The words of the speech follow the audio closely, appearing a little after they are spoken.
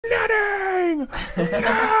Netting!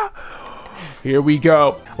 No! Here we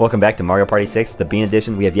go. Welcome back to Mario Party 6, the Bean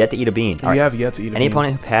Edition. We have yet to eat a bean. We have yet to eat a Any bean.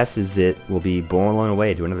 opponent who passes it will be blown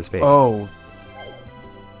away to another space. Oh.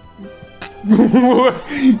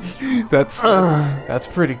 that's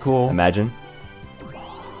pretty cool. Imagine.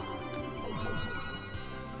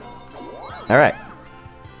 Alright.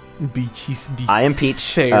 I am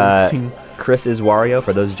Peach. Chris is Wario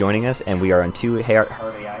for those joining us, and we are on 2 hard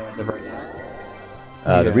AI as of right now.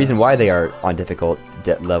 The reason why they are on difficult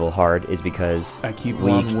level hard is because I keep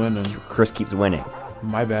on winning. Chris keeps winning.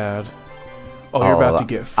 My bad. Oh, you're about to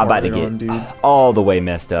get I'm about to get on, dude. all the way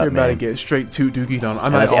messed up. You're about man. to get straight to dookie on.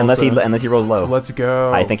 Unless he rolls low. Let's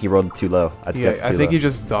go. I think he rolled too low. I think he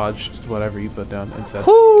just dodged whatever you put down instead.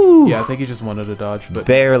 Woo! Yeah, I think he just wanted to dodge, but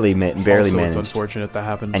barely managed. It's unfortunate that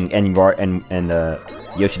happened. And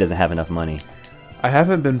Yoshi doesn't have enough money. I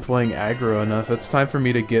haven't been playing aggro enough. It's time for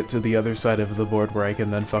me to get to the other side of the board where I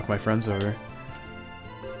can then fuck my friends over.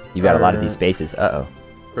 You got a lot of these spaces.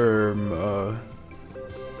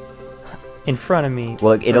 In front of me.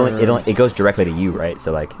 Well, it goes directly to you, right?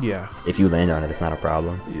 So like, yeah. If you land on it, it's not a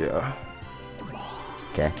problem. Yeah.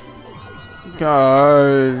 Okay.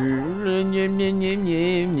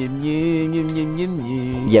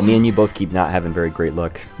 Yeah, me and you both keep not having very great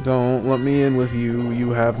luck. Don't let me in with you.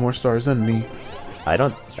 You have more stars than me. I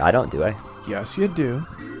don't, do I? Yes, you do.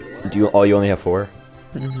 Do you? Oh, you only have 4?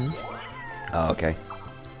 Mhm. Oh, okay.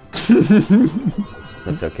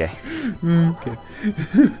 That's okay. Okay.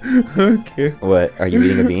 Okay. What? Are you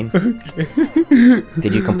eating a bean? Okay.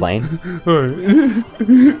 Did you complain? Alright.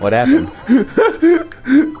 What happened?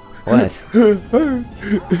 What?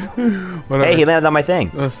 Hey, he landed on my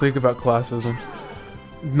thing. Let's think about classism.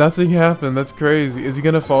 Nothing happened. That's crazy. Is he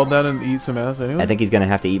gonna fall down and eat some ass anyway? I think he's gonna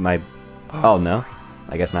have to eat my... Oh, no?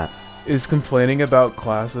 I guess not. Is complaining about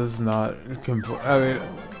classes not... I mean...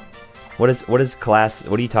 What is class...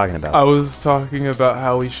 What are you talking about? I was talking about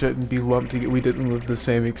how we shouldn't be lumped together. We didn't live the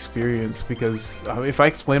same experience because if I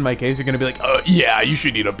explain my case, you're gonna be like, yeah, you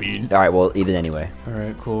should eat a bean. Alright, well, eat it anyway.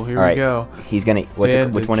 Alright, cool. Here we go. He's gonna...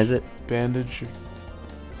 which one is it? Bandage.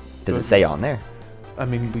 Does it say on there? I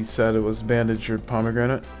mean, we said it was bandage or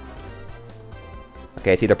pomegranate.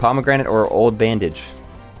 Okay, it's either pomegranate or old bandage.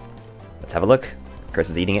 Let's have a look. Chris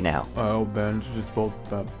is eating it now. Old bandage is both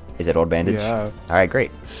bad. Is it old bandage? Yeah. Alright, great.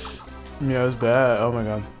 Yeah, it was bad. Oh my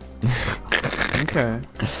god. Okay.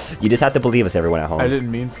 You just have to believe us, everyone at home. I didn't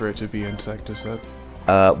mean for it to be insecticide.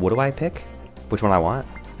 What do I pick? Which one I want?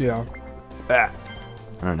 Yeah. Ah.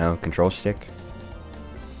 I don't know. Control stick?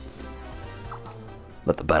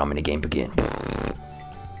 Let the battle minigame begin.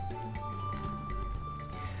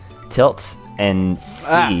 Tilt and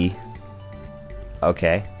C.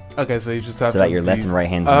 Okay. Okay, so you just have so that your left and right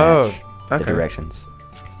hands match the directions.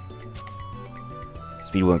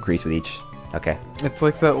 Speed will increase with each. Okay. It's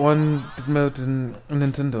like that one mode in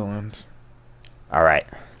Nintendo Land. Alright.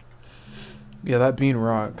 Yeah, that bean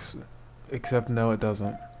rocks. Except no, it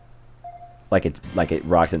doesn't. Like it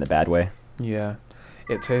rocks in the bad way? Yeah.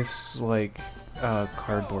 It tastes like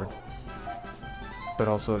cardboard. But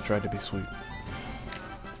also it tried to be sweet.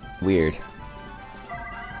 Weird.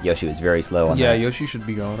 Yoshi was very slow on that. Yeah, Yoshi should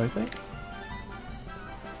be going, I think.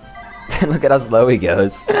 Look at how slow he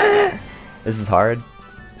goes. This is hard.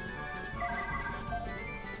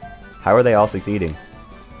 How are they all succeeding?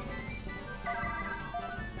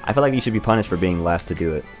 I feel like you should be punished for being last to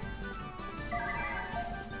do it.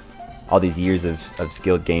 All these years of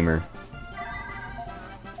skilled gamer.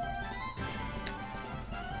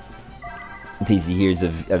 These years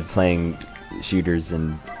of playing shooters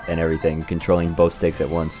and everything, controlling both sticks at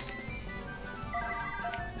once.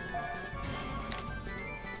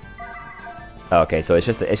 Okay, so it's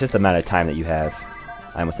just the amount of time that you have.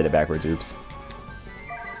 I almost did it backwards, oops.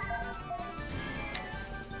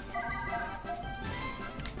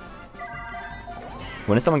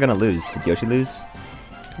 When is someone gonna lose? Did Yoshi lose?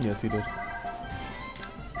 Yes, he did.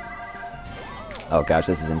 Oh gosh,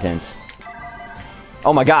 this is intense.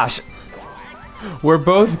 Oh my gosh! We're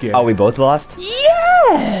both gay. Oh, we both lost?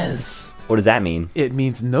 Yes! What does that mean? It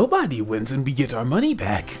means nobody wins and we get our money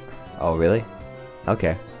back. Oh, really?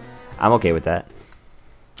 Okay. I'm okay with that.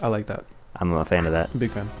 I like that. I'm a fan of that.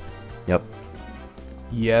 Big fan. Yep.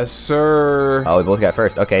 Yes, sir. Oh, we both got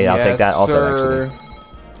first. Okay, I'll take that also, actually.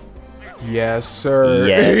 Yes, sir.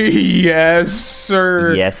 Yes. Yes,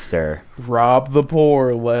 sir. Yes, sir. Rob the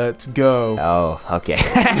poor. Let's go. Oh, okay.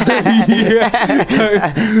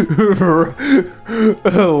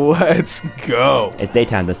 Let's go. It's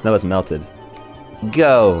daytime. The snow has melted.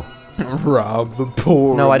 Go. Rob the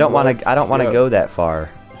poor. No, I don't want to. I don't want to go that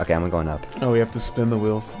far. Okay, I'm going up. Oh, we have to spin the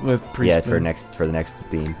wheel with pre-spin. Yeah, for the next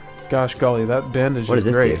beam. Gosh golly, that bend is What just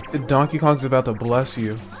does this great. do? Donkey Kong's about to bless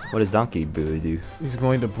you. What does Donkey Boo do? He's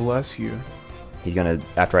going to bless you. He's gonna,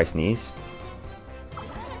 after I sneeze?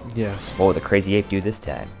 Yes. What will the crazy ape do this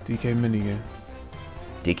time? DK minigame.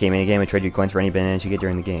 DK minigame and trade your coins for any bananas you get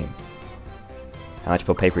during the game. How much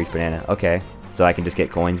will pay for each banana? Okay, so I can just get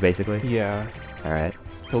coins basically? Yeah. Alright.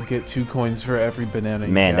 He'll get 2 coins for every banana.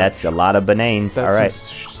 Man, that's a lot of bananas. Alright.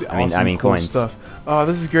 I mean cool coins. Stuff. Oh,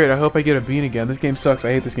 this is great. I hope I get a bean again. This game sucks.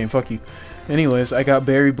 I hate this game. Fuck you. Anyways, I got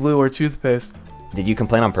berry blue or toothpaste. Did you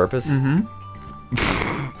complain on purpose? Mm-hmm.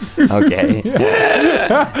 Okay.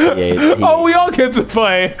 Yeah, oh, we all get to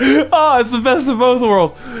play. Oh, it's the best of both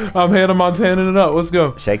worlds. I'm Hannah Montana it up. Let's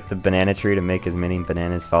go. Shake the banana tree to make as many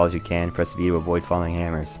bananas fall as you can. Press V to avoid falling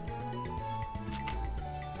hammers.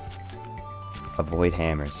 Avoid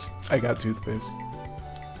hammers. I got toothpaste.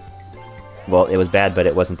 Well, it was bad, but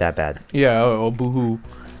it wasn't that bad. Yeah, oh boo-hoo.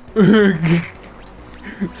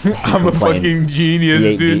 I'm a fucking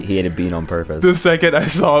genius, dude. He ate a bean on purpose. The second I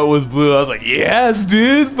saw it was blue, I was like, yes,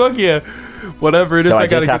 dude, fuck yeah. Whatever it is, so I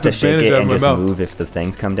gotta get the advantage out of my mouth. Move if the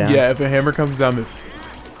things come down? Yeah, if a hammer comes down,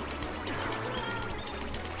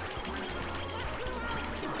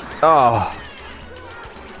 Oh.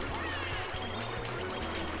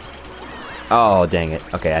 Oh, dang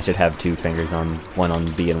it. Okay, I should have 2 fingers on, one on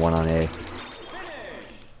B and one on A.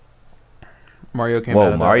 Mario came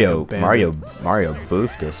out of Mario that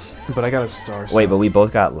boofed us. But I got a star. So. Wait, but we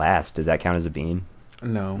both got last. Does that count as a bean?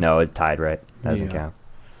 No. No, it tied, right? That doesn't count.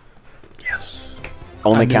 Yes.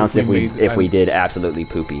 Only counts if we did absolutely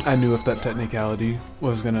poopy. I knew if that technicality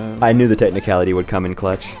was gonna. I knew the technicality would come in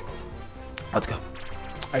clutch. Let's go.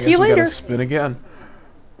 See you later. Gotta spin again.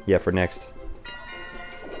 Yeah, for next.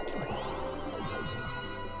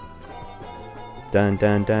 Dun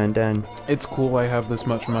dun dun dun. It's cool I have this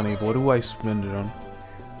much money, but what do I spend it on?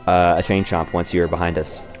 A chain chomp once you're behind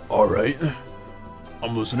us. Alright.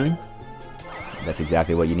 I'm listening. That's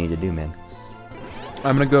exactly what you need to do, man.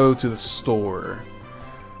 I'm gonna go to the store.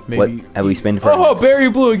 Maybe. What have we spent for? Oh, berry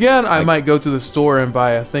blue again! I might go to the store and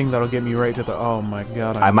buy a thing that'll get me right to the. Oh my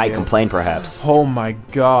god. I might complain perhaps. Oh my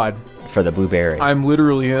god. For the blueberry. I'm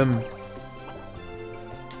literally him.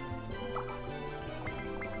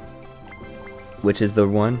 Which is the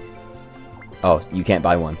one? Oh, you can't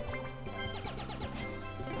buy one.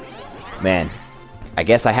 Man, I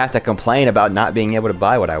guess I have to complain about not being able to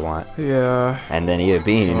buy what I want. Yeah. And then eat a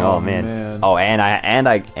bean. Oh, man. Oh, and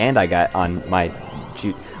I got on my.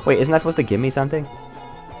 Wait, isn't that supposed to give me something?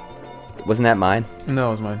 Wasn't that mine? No,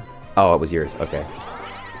 it was mine. Oh, it was yours. Okay.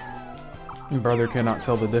 Brother cannot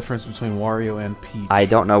tell the difference between Wario and Peach. I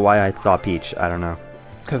don't know why I saw Peach. I don't know.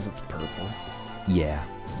 Because it's purple. Yeah.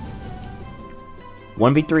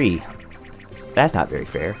 1v3. That's not very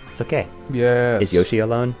fair. It's okay. Yes. Is Yoshi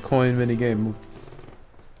alone? Coin minigame.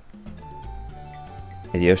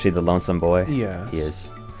 Is Yoshi the lonesome boy? Yeah. He is.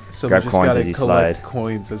 So Grab we just coins gotta as you collect slide.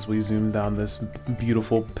 coins as we zoom down this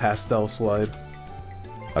beautiful pastel slide.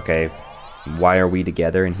 Okay. Why are we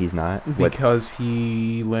together and he's not? Because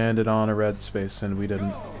he landed on a red space and we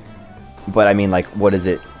didn't. But I mean, like, what is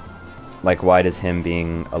it? Like, why does him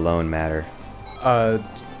being alone matter?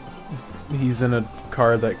 He's in a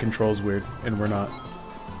car that controls weird, and we're not.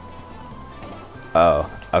 Oh,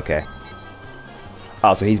 okay.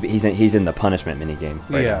 Oh, so he's in the punishment minigame.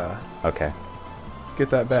 Right Yeah. Now. Okay. Get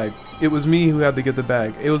that bag. It was me who had to get the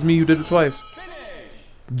bag. It was me who did it twice.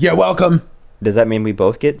 Yeah, welcome. Does that mean we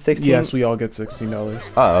both get 16? Yes, we all get $16.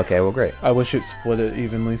 Oh, okay. Well, great. I wish it split it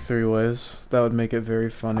evenly 3 ways. That would make it very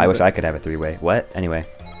funny. I wish I could have a 3-way. What? Anyway.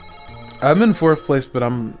 I'm in 4th place, but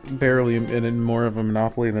I'm barely in more of a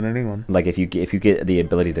monopoly than anyone. Like if you get the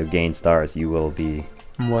ability to gain stars, you will be.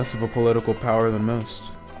 I'm less of a political power than most.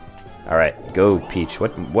 All right, go Peach.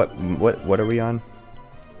 What are we on?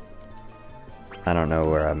 I don't know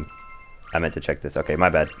where I meant to check this. Okay, my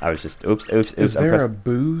bad. I was just oops. Is there a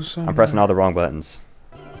boo somewhere? I'm pressing all the wrong buttons.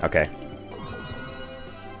 Okay.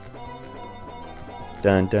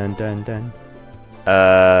 Dun dun dun dun.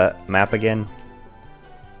 Map again.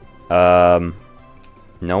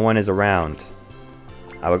 No one is around.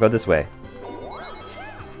 I will go this way.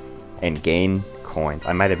 And gain coins.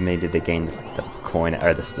 I might have made it to gain the coin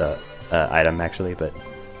or the item actually, but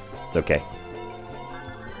it's okay.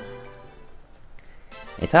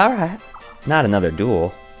 It's alright. Not another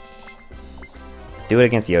duel. Do it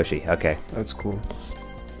against Yoshi. Okay. That's cool.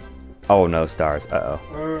 Oh no, stars.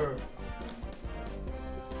 Uh-oh.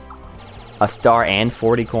 A star and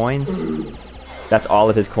 40 coins? That's all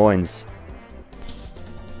of his coins.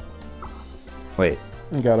 Wait.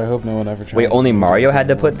 God, I hope no one ever. Wait, only Mario had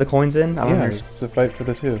to put the coins in? I don't Yeah, understand. it's a fight for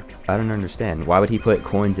the two. I don't understand. Why would he put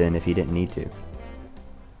coins in if he didn't need to?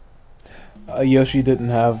 Yoshi didn't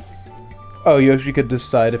have. Oh, Yoshi could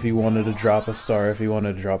decide if he wanted to drop a star, if he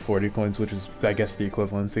wanted to drop 40 coins, which is, I guess, the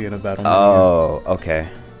equivalency in a battle. Oh, okay.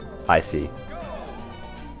 I see.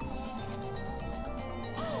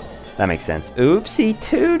 That makes sense. Oopsie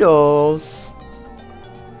toodles.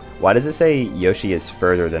 Why does it say Yoshi is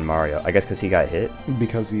further than Mario? I guess because he got hit?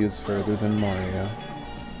 Because he is further than Mario.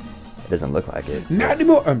 It doesn't look like it. Not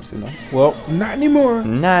anymore. No. Well, not anymore.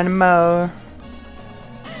 Not anymore.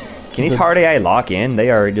 Can these hard AI lock in?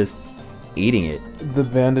 They are just eating it. The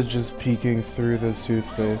bandage is peeking through the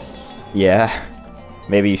toothpaste. Yeah.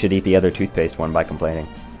 Maybe you should eat the other toothpaste one by complaining.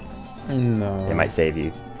 No. It might save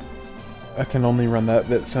you. I can only run that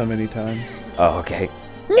bit so many times. Oh, okay.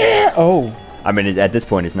 Yeah. Oh. I mean, at this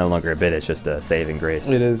point, it's no longer a bit. It's just a saving grace.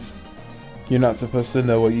 It is. You're not supposed to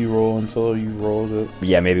know what you roll until you rolled it.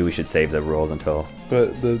 Yeah, maybe we should save the rolls until...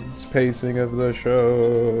 But the pacing of the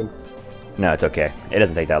show... No, it's okay. It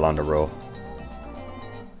doesn't take that long to roll.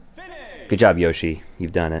 Good job, Yoshi.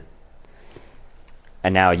 You've done it.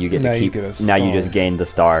 And now you get to keep... Now you just gained the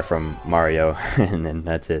star from Mario, and then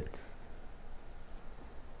that's it.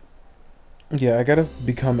 Yeah, I gotta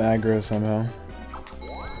become aggro somehow.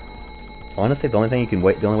 Honestly, the only thing you can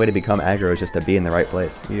wait, the only way to become aggro is just to be in the right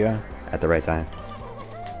place. Yeah. At the right time.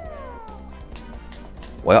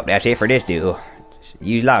 Well, that's it for this duel.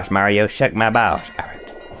 You lost, Mario. Suck my balls.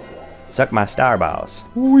 Suck my star balls.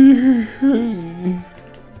 Boom,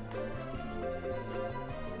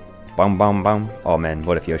 boom, boom. Oh man,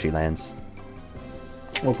 what if Yoshi lands?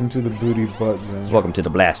 Welcome to the booty butt zone. Welcome to the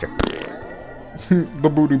blaster. The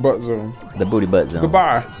booty butt zone. The booty butt zone.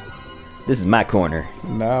 Goodbye. This is my corner.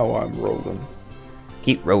 Now I'm rolling.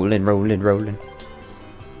 Keep rolling, rolling, rolling.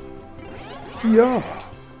 Yeah.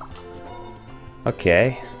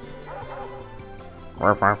 Okay.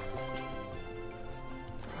 Oh,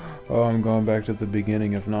 I'm going back to the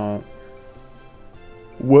beginning if not.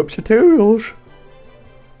 Whoops-a-toodles.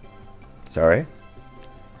 Sorry?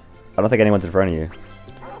 I don't think anyone's in front of you.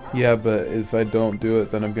 Yeah, but if I don't do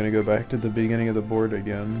it, then I'm gonna go back to the beginning of the board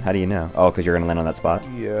again. How do you know? Oh, because you're gonna land on that spot?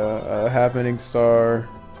 Yeah, happening star.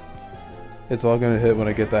 It's all gonna hit when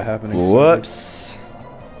I get that happening star. Whoops.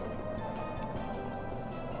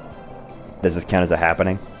 Does this count as a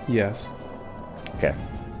happening? Yes. Okay.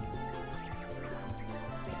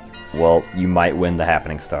 Well, you might win the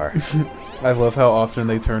happening star. I love how often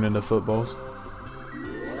they turn into footballs.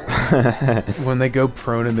 When they go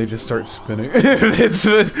prone and they just start spinning.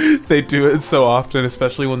 They do it so often,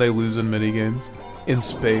 especially when they lose in minigames. In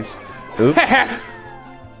space. Oops.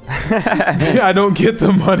 I don't get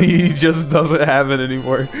the money, he just doesn't have it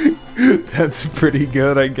anymore. That's pretty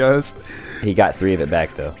good, I guess. He got 3 of it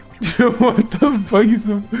back, though. What the fuck is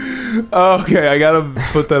him? Oh, okay, I gotta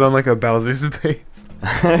put that on like a Bowser's face.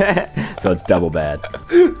 So it's double bad.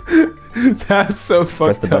 That's so fucked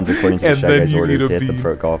Press the buttons according to the Shy Guy's orders. Hit the beat.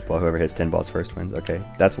 protocol. Whoever hits 10 balls first wins. Okay,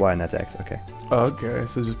 that's Y and that's X. Okay. Okay,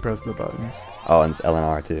 so just press the buttons. Oh, and it's L and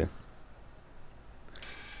R too.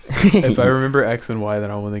 If I remember X and Y,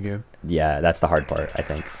 then I'll win the game. Yeah, that's the hard part, I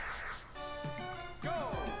think.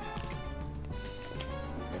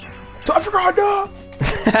 So I forgot, no!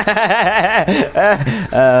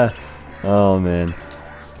 Oh man.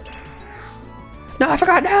 No, I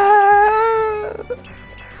forgot. No.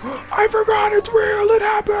 I forgot it's real. It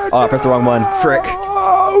happened. Oh, I pressed the wrong one. Frick.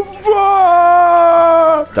 Oh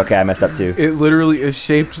fuck! It's okay. I messed up too. It literally is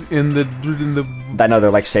shaped in the. I know they're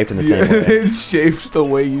like shaped in the same way. It's shaped the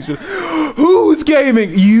way you should. Who's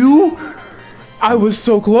gaming? You? I was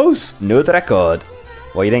so close. New record.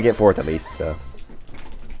 Well, you didn't get 4th at least, so.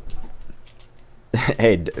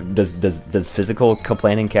 Hey, does physical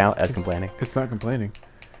complaining count as complaining? It's not complaining.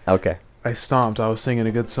 Okay. I stomped. I was singing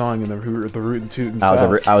a good song in the rootin' tootin' I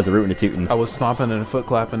south. was a rootin' and tootin'. I was stomping and a foot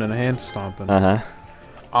clapping and a hand stomping.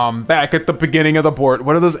 Uh-huh. Back at the beginning of the board.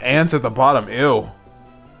 What are those ants at the bottom? Ew.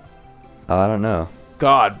 Oh, I don't know.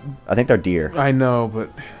 God. I think they're deer. I know,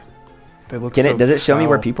 but they look so Does it show me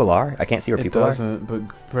where foul. people are? I can't see where people are. It doesn't, but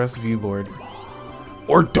press view board.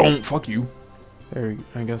 Or don't. Fuck you. There.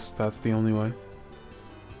 I guess that's the only way.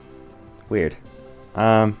 Weird.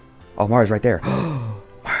 Oh, Mario's right there.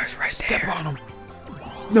 Mario's right there. Step on him.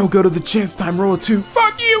 No, go to the chance time. Roll a 2.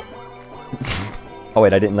 Fuck you. Oh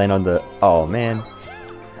wait, I didn't land on the. Oh man,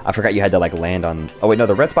 I forgot you had to like land on. Oh wait, no,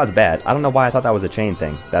 the red spot's bad. I don't know why I thought that was a chain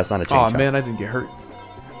thing. That's not a chain. Oh chomp. man, I didn't get hurt.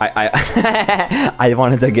 I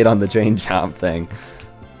wanted to get on the chain chomp thing.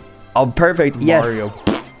 Oh, perfect. Yes. Mario.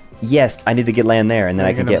 Yes, I need to get land there, and then Are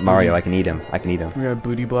I you can gonna get Mario. booty- I can eat him. I can eat him. We're gonna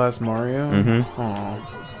booty blast Mario? Mm-hmm.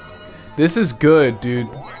 Aw. This is good, dude.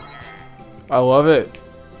 I love it.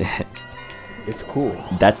 It's cool.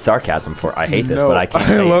 That's sarcasm for I hate this, No, but I can't. I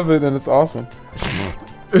hate. love it and it's awesome.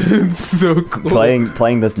 It's so cool.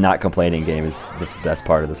 Playing this not complaining game is the best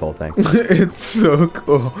part of this whole thing. It's so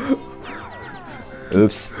cool.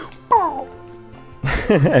 Oops. I'm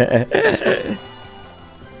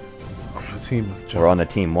on a team with John. We're on the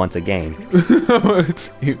team once again. I'm on a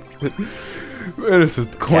team. Man, it's a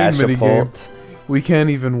coin mini game. Catapult. We can't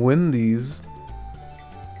even win these.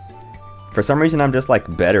 For some reason, I'm just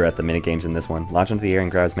like better at the mini games in this one. Launch into the air and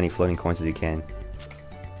grab as many floating coins as you can.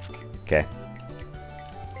 Okay.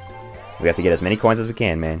 We have to get as many coins as we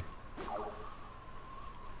can, man.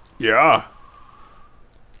 Yeah.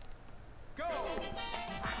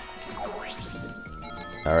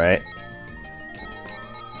 All right.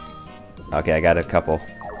 Okay, I got a couple.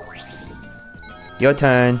 Your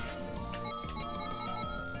turn.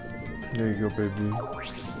 There you go, baby.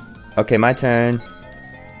 Okay, my turn.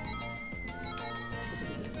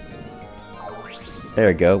 There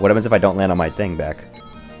we go. What happens if I don't land on my thing back?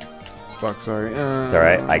 Fuck, sorry. It's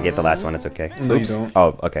alright. I get the last one. It's okay. No, Oops. you don't.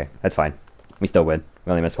 Oh, okay. That's fine. We still win.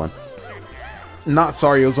 We only missed one. Not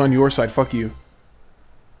sorry, it was on your side. Fuck you.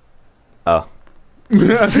 Oh.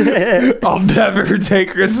 I'll never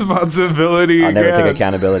take responsibility I'll again. never take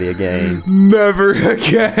accountability again. Never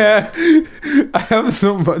again. I have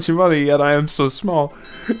so much money, yet I am so small.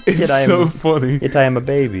 It's Yet I am- so funny. Yet I am a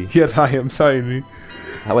baby. Yet I am tiny.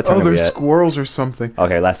 What turn Oh, are we there's at? squirrels or something.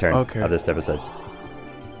 Okay, last turn Okay. of this episode.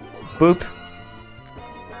 Boop.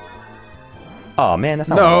 Oh man, that's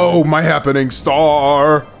not. No, my happening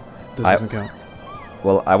star. This I- doesn't count.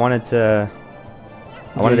 Well, I wanted to.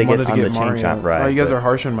 I wanted Yeah, to you get on the chain Mario. chomp ride. Oh, you guys but are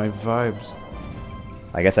harsh on my vibes.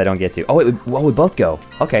 I guess I don't get to. Oh wait, we both go.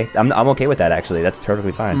 Okay, I'm okay with that actually. That's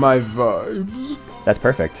perfectly fine. My vibes. That's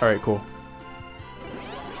perfect. All right, cool.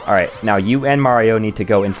 All right, now you and Mario need to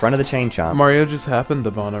go in front of the chain chomp. Mario just happened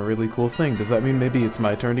upon a really cool thing. Does that mean maybe it's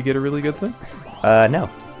my turn to get a really good thing? No.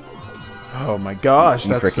 Oh my gosh,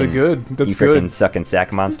 You that's so frickin- good. That's you freaking good. sucking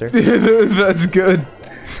sack monster. That's good.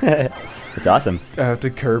 It's awesome. I have to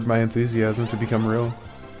curb my enthusiasm to become real,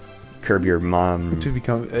 Curb your mom. to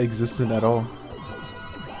become existent at all.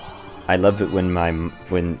 I love it when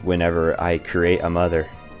whenever I create a mother.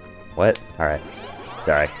 What? All right.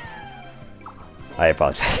 Sorry. I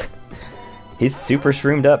apologize. He's super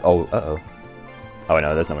shroomed up. Oh, uh-oh. Oh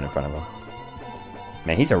no, there's no one in front of him.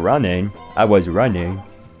 Man, he's a running. I was running.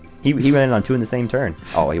 He ran on two in the same turn.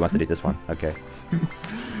 Oh, he wants to do this one. Okay.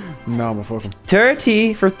 No, I'm gonna fuck him.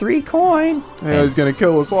 30 for 3 coin. Yeah, he's gonna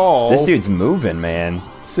kill us all. This dude's moving, man.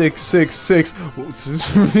 666.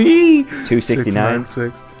 269.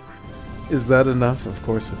 696. Is that enough? Of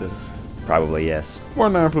course it is. Probably yes.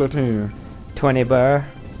 1 platoon. 20 bar.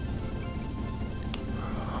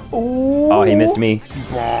 Oh, Oh, he missed me.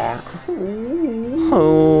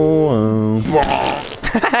 Oh.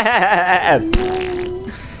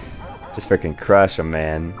 Just freaking crush him,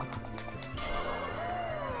 man.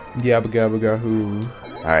 Yabba gabba gahoo.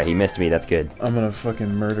 All right, he missed me. That's good. I'm gonna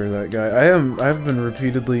fucking murder that guy. I've been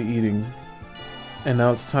repeatedly eating, and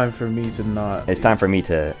now it's time for me to not. It's time for me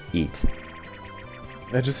to eat.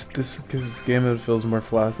 Because this game it feels more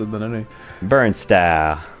flaccid than any. Burn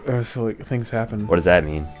style. I feel like things happen. What does that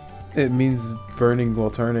mean? It means burning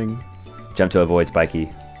while turning. Jump to avoid spiky.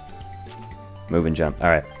 Move and jump. All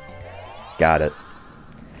right. Got it.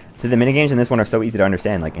 See, the minigames in this one are so easy to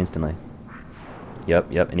understand, like instantly.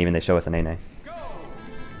 Yep, and even they show us an A.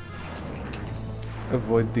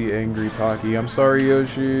 Avoid the angry Pocky. I'm sorry,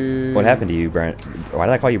 Yoshi. What happened to you, Brent? Why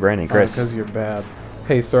did I call you Brandon, Chris? Because you're bad.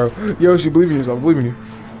 Hey, throw. Yoshi, believe in yourself. Believe in you.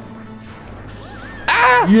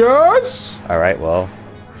 Ah! Yes! Alright, well.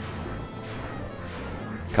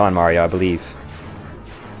 Come on, Mario, I believe.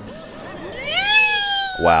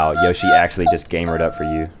 Wow, Yoshi actually just gamered up for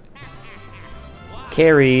you.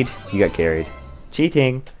 Carried. You got carried.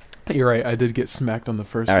 Cheating. You're right, I did get smacked on the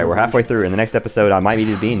first Alright, we're halfway through. In the next episode, I might be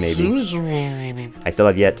the bean, maybe. I still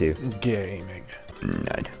have yet to. Gaming.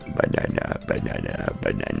 Banana, banana, banana,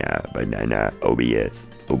 banana, banana. OBS,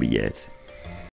 OBS.